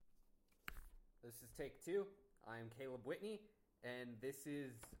This is take two. I'm Caleb Whitney, and this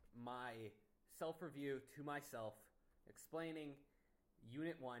is my self-review to myself, explaining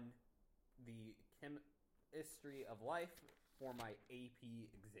Unit 1, the chemistry of life, for my AP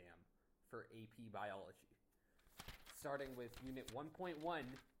exam for AP Biology. Starting with Unit 1.1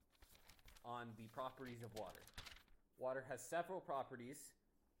 on the properties of water. Water has several properties,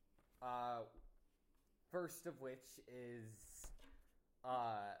 first of which is,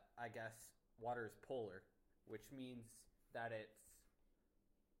 water is polar, which means that it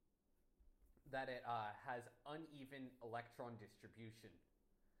has uneven electron distribution.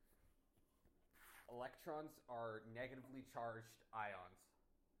 Electrons are negatively charged ions.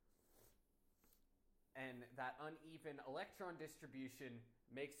 And that uneven electron distribution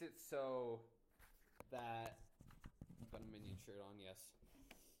makes it so that... Got a minion shirt on, yes.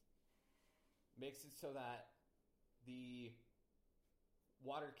 Makes it so that the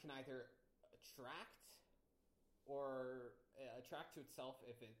water can either attract to itself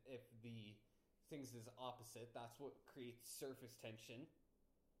if the things is opposite. That's what creates surface tension,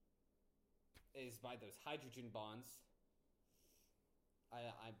 is by those hydrogen bonds,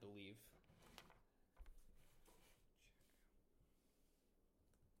 I believe.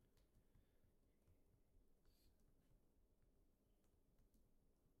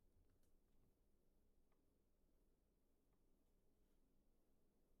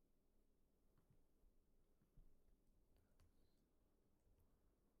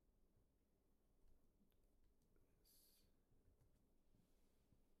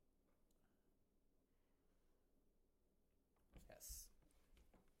 Yes.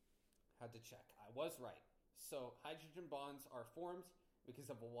 Had to check. I was right. So, hydrogen bonds are formed because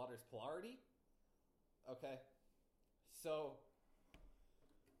of a water's polarity. Okay. So,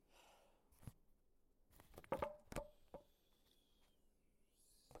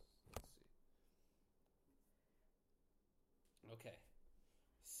 let's see. Okay.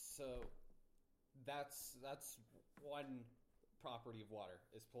 So, that's one property of water,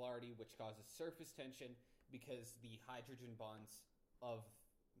 is polarity, which causes surface tension because the hydrogen bonds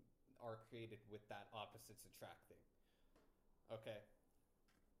are created with that opposites attracting. Okay.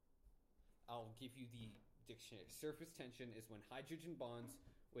 I'll give you the dictionary. Surface tension is when hydrogen bonds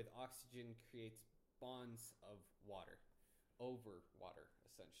with oxygen creates bonds of water. Over water,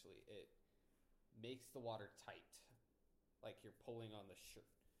 essentially. It makes the water tight. Like you're pulling on the shirt.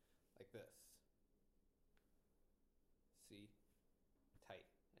 Like this. See? Tight.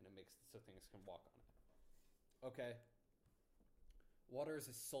 And it makes it so things can walk on it. Okay. Water is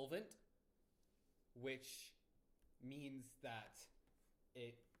a solvent, which means that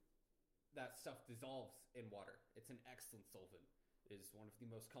that stuff dissolves in water. It's an excellent solvent. It is one of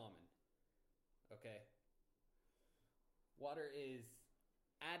the most common. Okay. Water is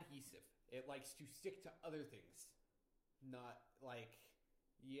adhesive. It likes to stick to other things. Not like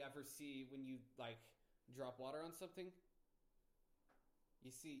you ever see when you drop water on something.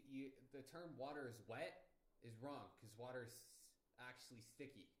 You see, the term water is wet is wrong, because water is actually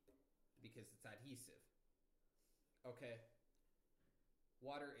sticky because it's adhesive. Okay.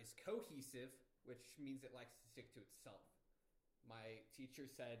 Water is cohesive, which means it likes to stick to itself. My teacher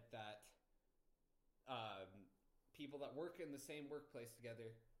said that people that work in the same workplace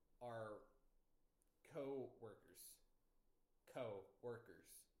together are co-workers.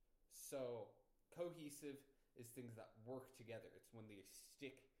 So, cohesive is things that work together. It's when they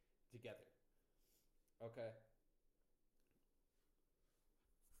stick together. Okay.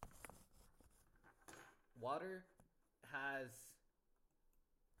 Water has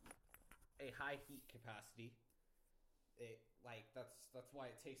a high heat capacity. That's why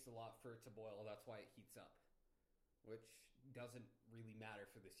it takes a lot for it to boil. That's why it heats up, which doesn't really matter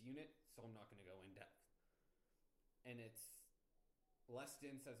for this unit, so I'm not going to go in depth. And it's less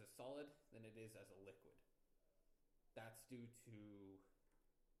dense as a solid than it is as a liquid. That's due to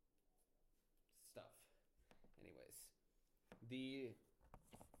stuff. Anyways,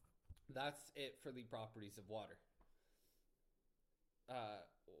 that's it for the properties of water.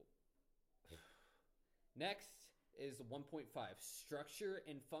 Next is 1.5, structure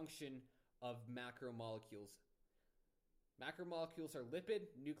and function of macromolecules. Macromolecules are lipid,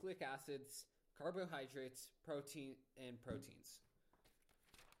 nucleic acids, carbohydrates, proteins.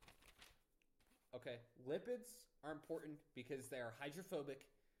 Okay, lipids are important because they are hydrophobic.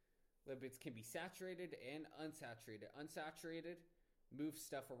 Lipids can be saturated and unsaturated. Unsaturated move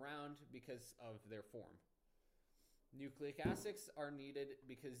stuff around because of their form. Nucleic acids are needed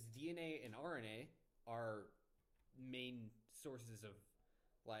because DNA and RNA are main sources of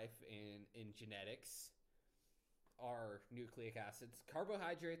life in genetics, are nucleic acids.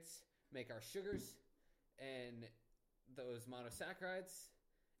 Carbohydrates make our sugars, and those monosaccharides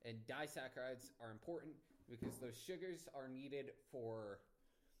and disaccharides are important because those sugars are needed for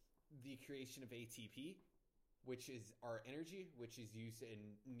the creation of ATP, which is our energy, which is used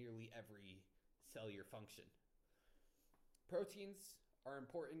in nearly every cellular function. Proteins are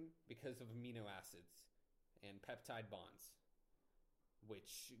important because of amino acids and peptide bonds,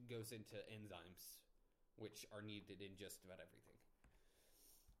 which goes into enzymes, which are needed in just about everything.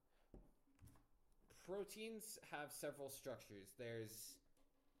 Proteins have several structures. There's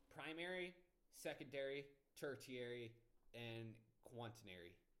primary, secondary, tertiary, and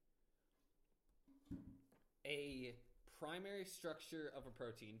quaternary. A primary structure of a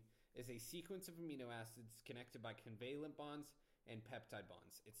protein is a sequence of amino acids connected by covalent bonds and peptide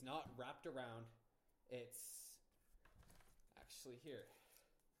bonds. It's not wrapped around. It's actually here.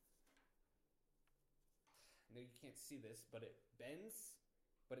 I know you can't see this, but it bends,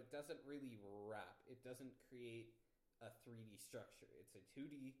 but it doesn't really wrap. It doesn't create a 3D structure. It's a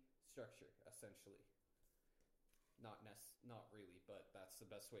 2D structure, essentially. Not really, but that's the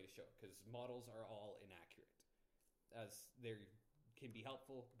best way to show it, because models are all inaccurate, as they can be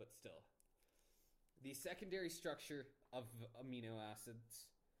helpful, but still. The secondary structure of amino acids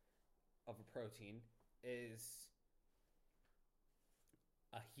of a protein is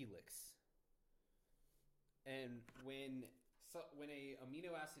a helix. And when a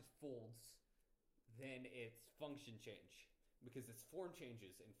amino acid folds, then its function change, because its form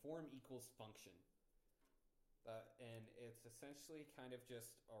changes, and form equals function. And it's essentially kind of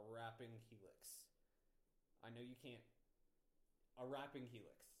just a wrapping helix. I know you can't. A wrapping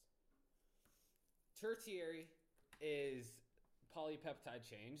helix. Tertiary is polypeptide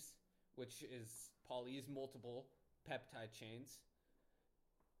chains, which is poly is multiple peptide chains,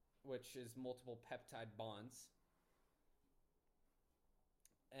 which is multiple peptide bonds.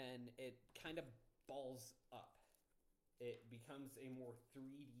 And it kind of balls up. It becomes a more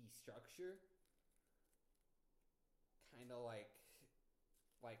 3D structure. Kind of like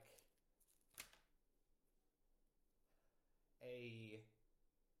a,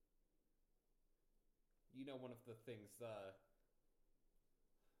 you know, one of the things,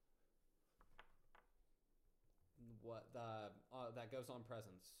 that goes on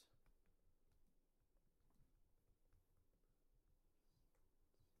presents.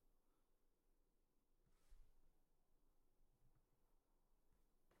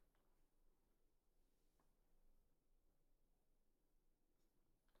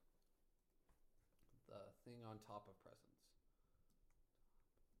 The thing on top of presents.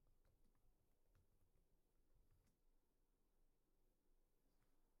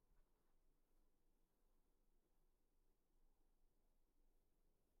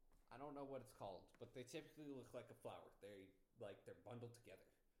 I don't know what it's called, but they typically look like a flower. They're bundled together.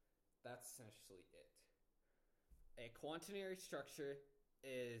 That's essentially it. A quaternary structure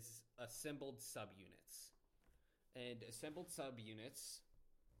is assembled subunits. And assembled subunits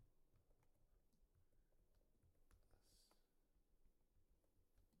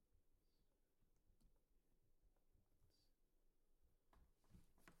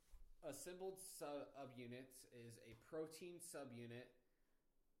subunits is a protein subunit,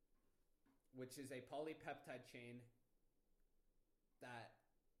 which is a polypeptide chain that,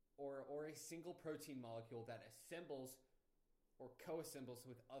 or a single protein molecule that assembles or co-assembles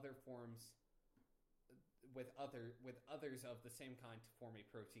with other forms, with others of the same kind to form a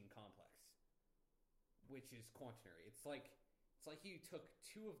protein complex, which is quaternary. It's like you took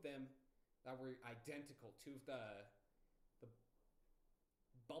two of them that were identical, two of the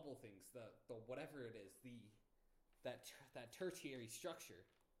bubble things, the whatever it is, that tertiary structure,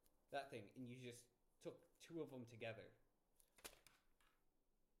 that thing, and you just took two of them together.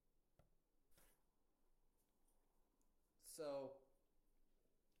 So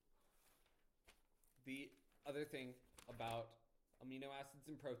the other thing about amino acids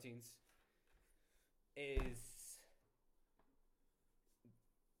and proteins is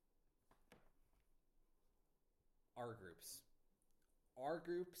R groups. R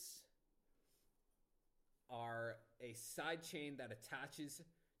groups are a side chain that attaches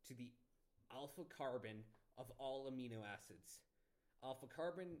to the alpha carbon of all amino acids. Alpha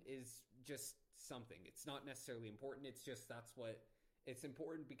carbon is just something. It's not necessarily important. It's just it's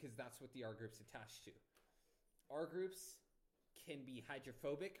important because that's what the R group's attached to. R groups can be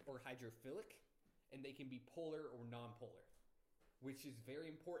hydrophobic or hydrophilic, and they can be polar or nonpolar, which is very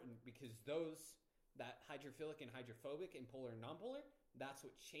important because that hydrophilic and hydrophobic and polar and nonpolar, that's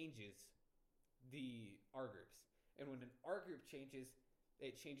what changes the R groups. And when an R group changes,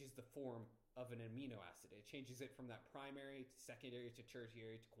 it changes the form of an amino acid. It changes it from that primary to secondary to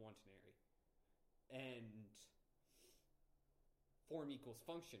tertiary to quaternary. And form equals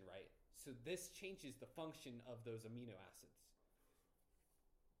function, right? So this changes the function of those amino acids.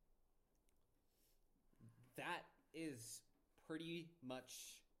 That is pretty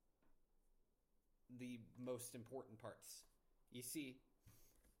much the most important parts. You see,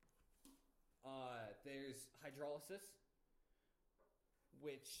 there's hydrolysis,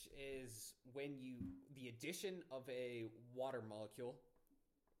 which is when the addition of a water molecule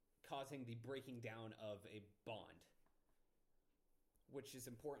causing the breaking down of a bond, which is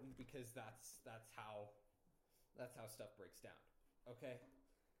important because that's how stuff breaks down. Okay?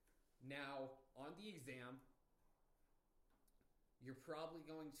 Now, on the exam, you're probably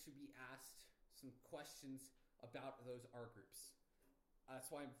going to be asked some questions about those R groups. That's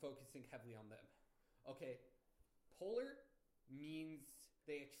why I'm focusing heavily on them. Okay, polar means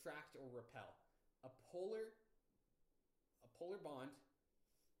they attract or repel. A polar bond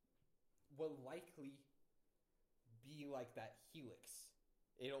will likely be like that helix.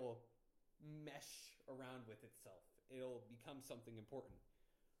 It'll mesh around with itself. It'll become something important.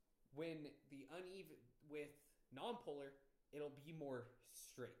 When the uneven with nonpolar, it'll be more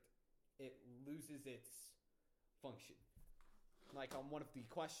straight. It loses its function. Like on one of the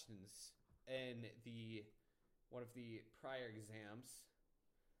questions in one of the prior exams,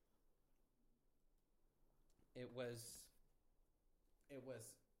 it was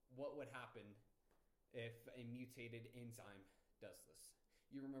what would happen if a mutated enzyme does this.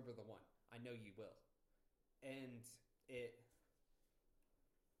 You remember the one. I know you will. And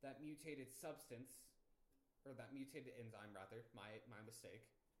that mutated substance, or that mutated enzyme rather, my mistake,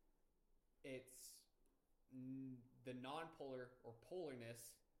 it's the nonpolar or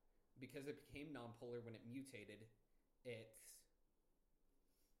polarness, because it became nonpolar when it mutated, it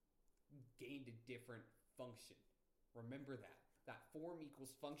gained a different function. Remember that. That form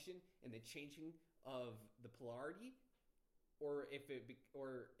equals function, and the changing of the polarity, or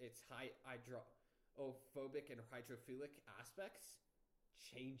its hydrophobic and hydrophilic aspects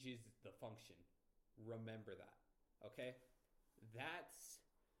changes the function. Remember that. Okay? That's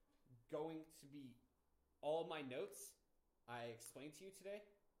going to be all my notes I explained to you today.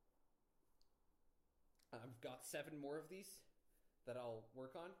 I've got 7 more of these that I'll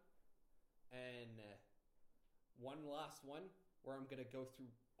work on. And one last one where I'm going to go through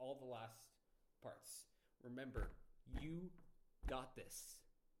all the last parts. Remember, you got this.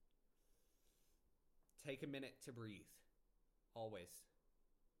 Take a minute to breathe. Always.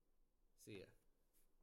 See ya.